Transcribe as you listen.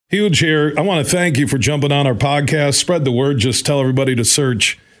Huge here. I want to thank you for jumping on our podcast. Spread the word. Just tell everybody to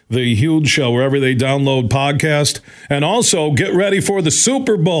search The Huge Show wherever they download podcast. And also get ready for the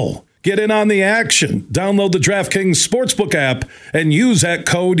Super Bowl. Get in on the action. Download the DraftKings Sportsbook app and use that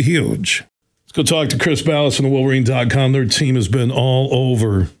code HUGE. Let's go talk to Chris Balas from the Wolverine.com. Their team has been all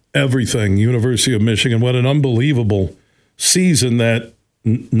over everything. University of Michigan. What an unbelievable season that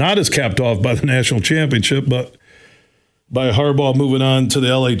not is capped off by the national championship, but by Harbaugh moving on to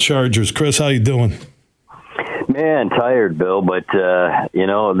the LA Chargers. Chris, how you doing? Man, tired, Bill, but,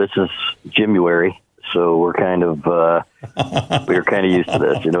 this is January, so we're kind of used to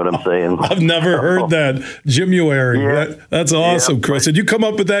this. You know what I'm saying? I've never heard that, January. Yeah. That's awesome, yeah, Chris. Did you come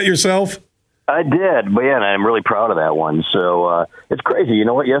up with that yourself? I did, man. I'm really proud of that one. So it's crazy. You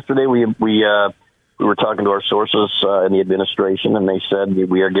know what? Yesterday we were talking to our sources in the administration, and they said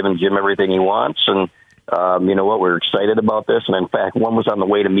we are giving Jim everything he wants. And you know what? We're excited about this. And in fact, one was on the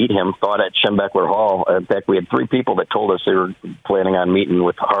way to meet him, thought at Schembechler Hall. In fact, we had 3 people that told us they were planning on meeting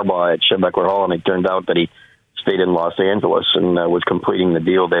with Harbaugh at Schembechler Hall, and it turned out that he stayed in Los Angeles and was completing the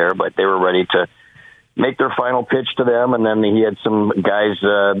deal there. But they were ready to make their final pitch to them, and then he had some guys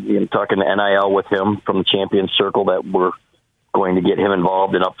talking to NIL with him from the Champions Circle that were going to get him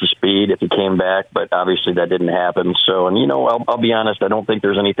involved and up to speed if he came back, but obviously that didn't happen. So, and I'll be honest, I don't think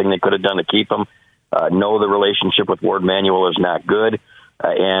there's anything they could have done to keep him. No, the relationship with Ward Manuel is not good.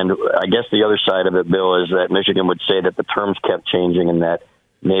 And I guess the other side of it, Bill, is that Michigan would say that the terms kept changing and that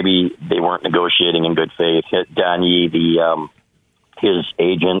maybe they weren't negotiating in good faith. Don Yee, his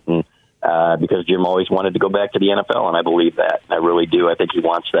agent, and because Jim always wanted to go back to the NFL, and I believe that. I really do. I think he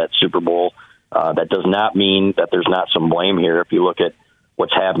wants that Super Bowl. That does not mean that there's not some blame here. If you look at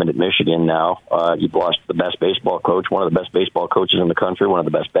what's happened at Michigan now, you've lost the best baseball coach, one of the best baseball coaches in the country, one of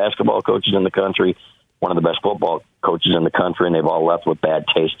the best basketball coaches in the country, one of the best football coaches in the country, and they've all left with bad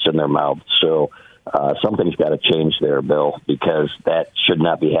tastes in their mouths. So something's got to change there, Bill, because that should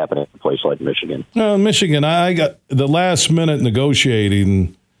not be happening in a place like Michigan. Michigan, I got the last-minute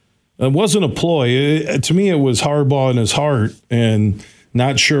negotiating. It wasn't a ploy. To me, it was Harbaugh in his heart and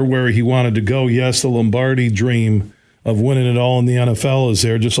not sure where he wanted to go. Yes, the Lombardi dream of winning it all in the NFL is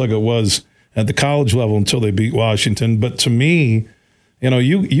there, just like it was at the college level until they beat Washington. But to me,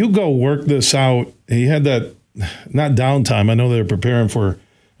 you go work this out. He had that, not downtime. I know they're preparing for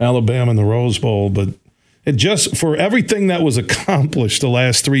Alabama in the Rose Bowl, but it just, for everything that was accomplished the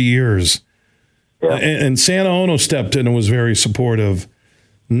last 3 years, yeah. And Sanaono stepped in and was very supportive.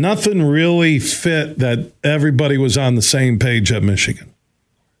 Nothing really fit that everybody was on the same page at Michigan.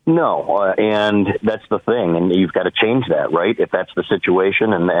 No, and that's the thing, and you've got to change that, right? If that's the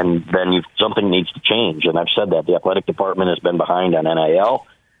situation, and then something needs to change. And I've said that the athletic department has been behind on NIL.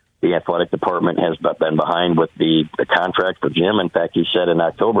 The athletic department has been behind with the contract for Jim. In fact, he said in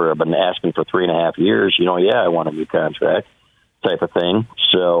October, I've been asking for 3.5 years. I want a new contract, type of thing.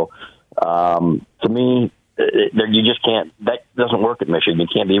 So, to me, you just can't. That doesn't work at Michigan. You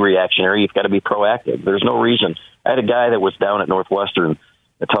can't be reactionary. You've got to be proactive. There's no reason. I had a guy that was down at Northwestern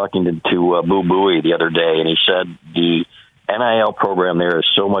talking to Boo Buie the other day, and he said the NIL program there is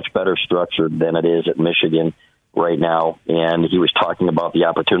so much better structured than it is at Michigan right now. And he was talking about the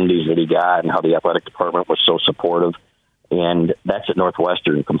opportunities that he got and how the athletic department was so supportive. And that's at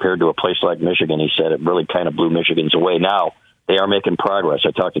Northwestern compared to a place like Michigan. He said it really kind of blew Michigan's away. Now they are making progress.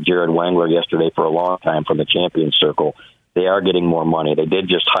 I talked to Jared Wangler yesterday for a long time from the Champions Circle. They are getting more money. They did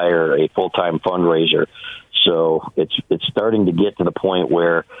just hire a full-time fundraiser. So it's starting to get to the point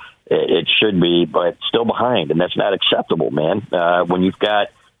where it should be, but still behind, and that's not acceptable, man. When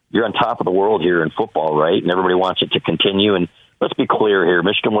you're on top of the world here in football, right, and everybody wants it to continue. And let's be clear here,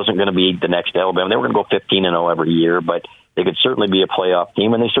 Michigan wasn't going to be the next Alabama. They were going to go 15-0 every year, but they could certainly be a playoff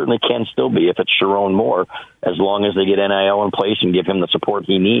team, and they certainly can still be if it's Sharon Moore, as long as they get NIL in place and give him the support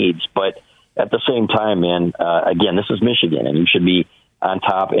he needs. But at the same time, man, again, this is Michigan, and you should be on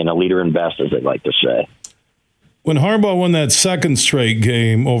top and a leader in best, as they like to say. When Harbaugh won that second straight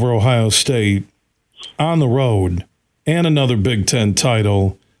game over Ohio State on the road and another Big Ten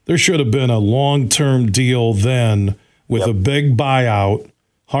title, there should have been a long-term deal then with a big buyout.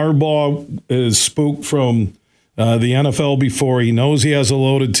 Harbaugh is spooked from the NFL before. He knows he has a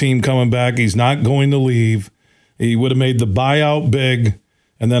loaded team coming back. He's not going to leave. He would have made the buyout big,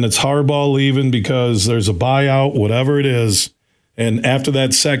 and then it's Harbaugh leaving because there's a buyout, whatever it is. And after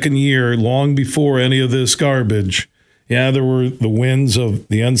that second year, long before any of this garbage, there were the wins of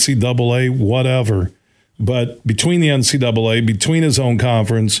the NCAA, whatever. But between the NCAA, between his own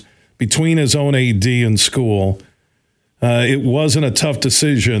conference, between his own AD in school, it wasn't a tough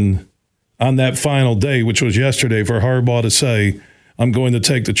decision on that final day, which was yesterday, for Harbaugh to say, I'm going to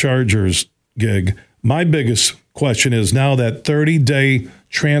take the Chargers gig. My biggest question is now that 30-day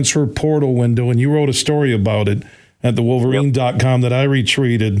transfer portal window, and you wrote a story about it at thewolverine.com that I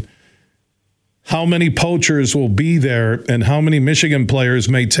retweeted. How many poachers will be there, and how many Michigan players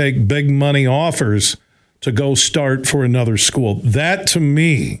may take big money offers to go start for another school? That, to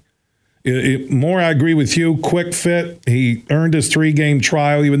me, more I agree with you, quick fit. He earned his 3-game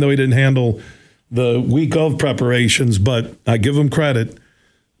trial, even though he didn't handle the week of preparations, but I give him credit.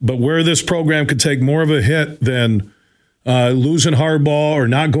 But where this program could take more of a hit than losing Harbaugh or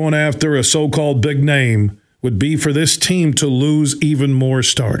not going after a so-called big name would be for this team to lose even more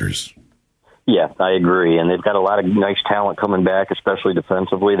starters. Yeah, I agree. And they've got a lot of nice talent coming back, especially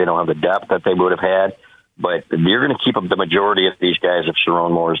defensively. They don't have the depth that they would have had. But you're going to keep up the majority of these guys if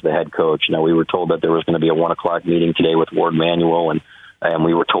Sharon Moore is the head coach. Now, we were told that there was going to be a 1 o'clock meeting today with Ward Manuel, and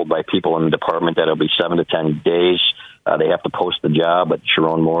we were told by people in the department that it'll be 7 to 10 days. They have to post the job, but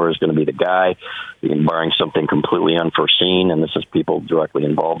Sharon Moore is going to be the guy, barring something completely unforeseen, and this is people directly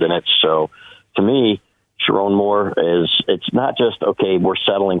involved in it. So, to me, Sharon Moore it's not just, okay, we're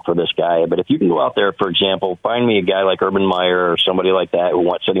settling for this guy, but if you can go out there, for example, find me a guy like Urban Meyer or somebody like that who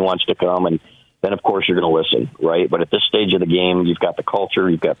said he wants to come, and then, of course, you're going to listen, right? But at this stage of the game, you've got the culture,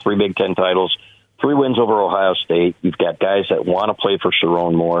 you've got 3 Big Ten titles, 3 wins over Ohio State, you've got guys that want to play for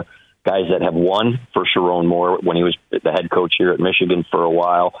Sharon Moore, guys that have won for Sharon Moore when he was the head coach here at Michigan for a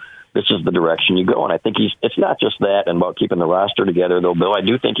while. This is the direction you go, and I think it's not just that and about keeping the roster together, though, Bill. I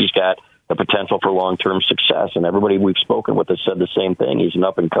do think he's got the potential for long-term success, and everybody we've spoken with has said the same thing. He's an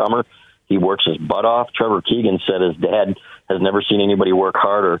up-and-comer. He works his butt off. Trevor Keegan said his dad has never seen anybody work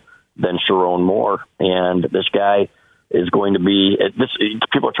harder than Sharon Moore, and this guy is going to be this.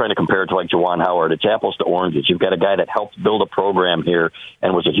 People are trying to compare it to like Juwan Howard. It's apples to oranges. You've got a guy that helped build a program here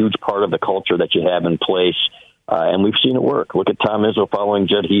and was a huge part of the culture that you have in place. And we've seen it work. Look at Tom Izzo following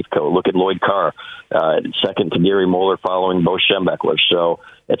Judd Heathcote. Look at Lloyd Carr, second to Gary Moeller following Bo Schembechler. So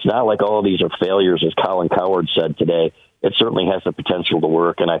it's not like all of these are failures, as Colin Coward said today. It certainly has the potential to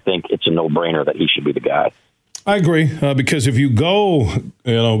work, and I think it's a no-brainer that he should be the guy. I agree, because if you go,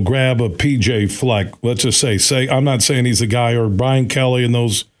 grab a PJ Fleck, let's just say, I'm not saying he's the guy, or Brian Kelly in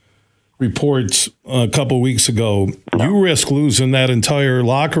those reports a couple of weeks ago, you risk losing that entire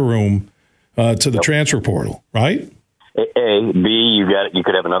locker room to the transfer portal, right? A, B, you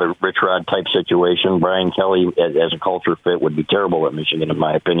could have another Rich Rod type situation. Brian Kelly as a culture fit would be terrible at Michigan, in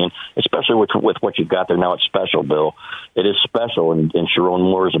my opinion, especially with what you've got there now. It's special, Bill. It is special, and Sharon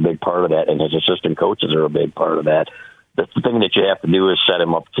Moore is a big part of that, and his assistant coaches are a big part of that. The thing that you have to do is set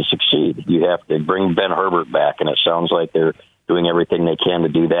him up to succeed. You have to bring Ben Herbert back, and it sounds like they're doing everything they can to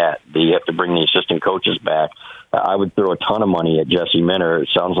do that. You have to bring the assistant coaches back. I would throw a ton of money at Jesse Minter. It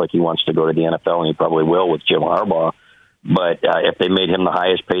sounds like he wants to go to the NFL, and he probably will with Jim Harbaugh. But if they made him the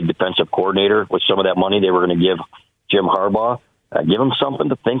highest paid defensive coordinator with some of that money they were going to give Jim Harbaugh, give him something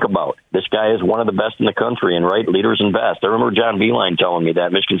to think about. This guy is one of the best in the country, and right, leaders invest. I remember John Beilein telling me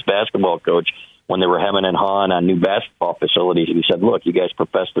that, Michigan's basketball coach, when they were hemming and hawing on new basketball facilities. He said, look, you guys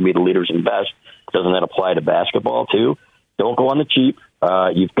profess to be the leaders invest. Doesn't that apply to basketball too? Don't go on the cheap.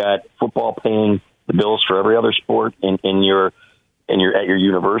 You've got football paying the bills for every other sport at your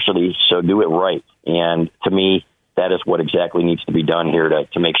university, so do it right. And to me, that is what exactly needs to be done here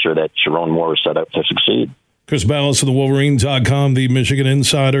to make sure that Sharon Moore is set up to succeed. Chris Balas of thewolverine.com, the Michigan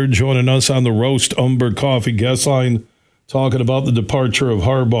Insider, joining us on the Roast Umber Coffee guest line, talking about the departure of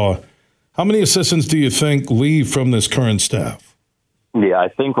Harbaugh. How many assistants do you think leave from this current staff? Yeah, I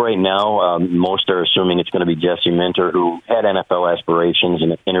think right now most are assuming it's going to be Jesse Minter, who had NFL aspirations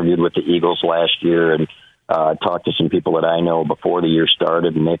and interviewed with the Eagles last year, and talked to some people that I know before the year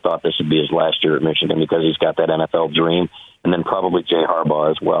started, and they thought this would be his last year at Michigan because he's got that NFL dream. And then probably Jay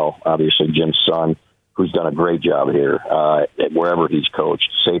Harbaugh as well, obviously Jim's son, who's done a great job here wherever he's coached.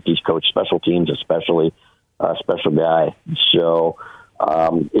 Safeties coach, special teams especially, special guy. So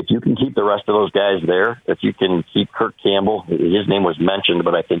if you can keep the rest of those guys there, if you can keep Kirk Campbell, his name was mentioned,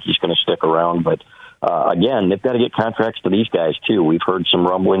 but I think he's going to stick around. But again, they've got to get contracts to these guys too. We've heard some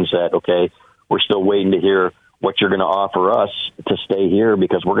rumblings that, okay, we're still waiting to hear what you're going to offer us to stay here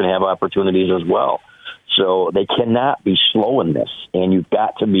because we're going to have opportunities as well. So they cannot be slow in this, and you've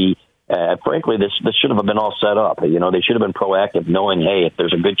got to be. Frankly, this should have been all set up. They should have been proactive, knowing, hey, if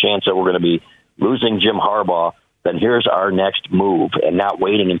there's a good chance that we're going to be losing Jim Harbaugh, then here's our next move, and not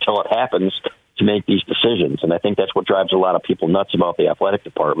waiting until it happens to make these decisions. And I think that's what drives a lot of people nuts about the athletic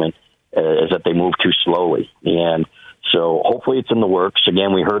department, is that they move too slowly. And so hopefully it's in the works.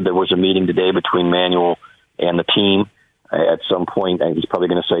 Again, we heard there was a meeting today between Manuel and the team. At some point, he's probably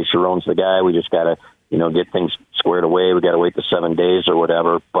going to say Sharon's the guy. We just got to get things squared away. We got to wait the 7 days or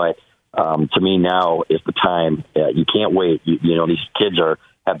whatever. But to me, now is the time. You can't wait. These kids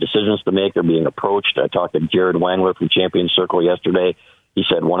have decisions to make. They're being approached. I talked to Jared Wangler from Champion Circle yesterday. He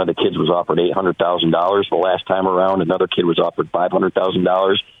said one of the kids was offered $800,000 the last time around. Another kid was offered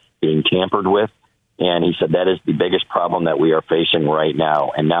 $500,000 being tampered with. And he said that is the biggest problem that we are facing right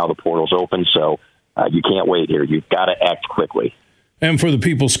now. And now the portal's open, so you can't wait here. You've got to act quickly. And for the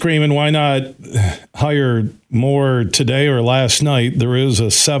people screaming, why not hire more today or last night? There is a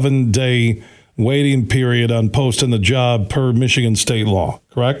 7-day waiting period on posting the job per Michigan state law,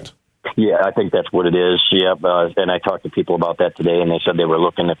 correct? Yeah, I think that's what it is. Yeah, and I talked to people about that today, and they said they were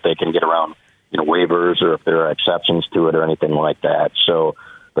looking if they can get around waivers or if there are exceptions to it or anything like that. So,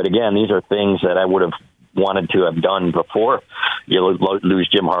 but again, these are things that I would have wanted to have done before you lose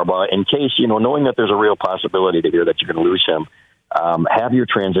Jim Harbaugh, in case, knowing that there's a real possibility to hear that you're going to lose him. Have your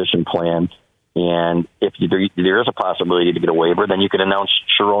transition plan, and if there is a possibility to get a waiver, then you can announce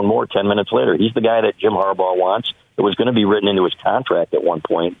Sharon Moore 10 minutes later. He's the guy that Jim Harbaugh wants. It was going to be written into his contract at one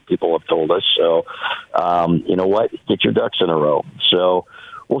point, people have told us. So, you know what? Get your ducks in a row. So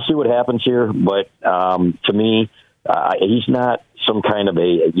we'll see what happens here. But to me, he's not some kind of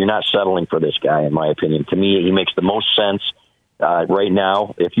you're not settling for this guy, in my opinion. To me, he makes the most sense right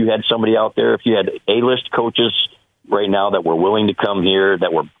now. If you had somebody out there, if you had A-list coaches right now that were willing to come here,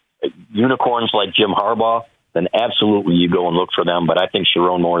 that were unicorns like Jim Harbaugh, then absolutely you go and look for them. But I think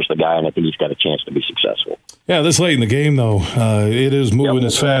Sharon Moore is the guy, and I think he's got a chance to be successful. Yeah, this late in the game, though, it is moving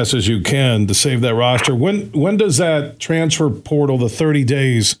as fast as you can to save that roster. When does that transfer portal, the 30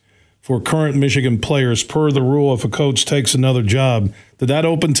 days for current Michigan players, per the rule, if a coach takes another job, did that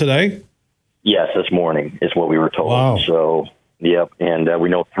open today? Yes, this morning is what we were told. Wow. So, yep, and we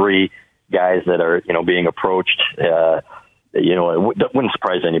know 3 guys that are being approached. It wouldn't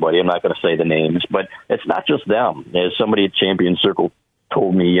surprise anybody. I'm not going to say the names, but it's not just them. As somebody at Champion Circle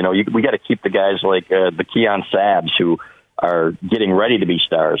told me, we got to keep the guys like the Keon Sabs who are getting ready to be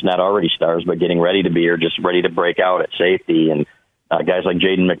stars, not already stars, but getting ready to be or just ready to break out at safety, and guys like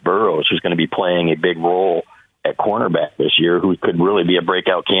Jaden McBurrows, who's going to be playing a big role at cornerback this year, who could really be a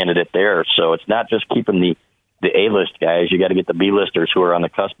breakout candidate there. So it's not just keeping the A-list guys. You got to get the B-listers who are on the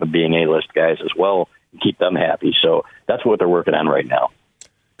cusp of being A-list guys as well and keep them happy. So that's what they're working on right now.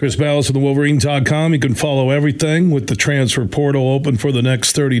 Chris Balas of the Wolverine.com. You can follow everything with the transfer portal open for the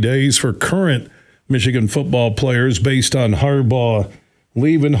next 30 days for current Michigan football players based on Harbaugh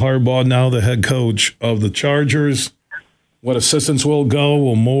leaving. Harbaugh now the head coach of the Chargers. What assistants will go?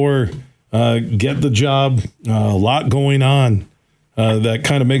 Will Moore get the job? A lot going on. That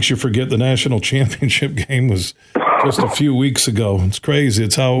kind of makes you forget the national championship game was just a few weeks ago. It's crazy.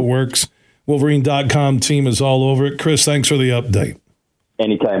 It's how it works. Wolverine.com team is all over it. Chris, thanks for the update.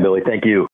 Anytime, Billy. Thank you.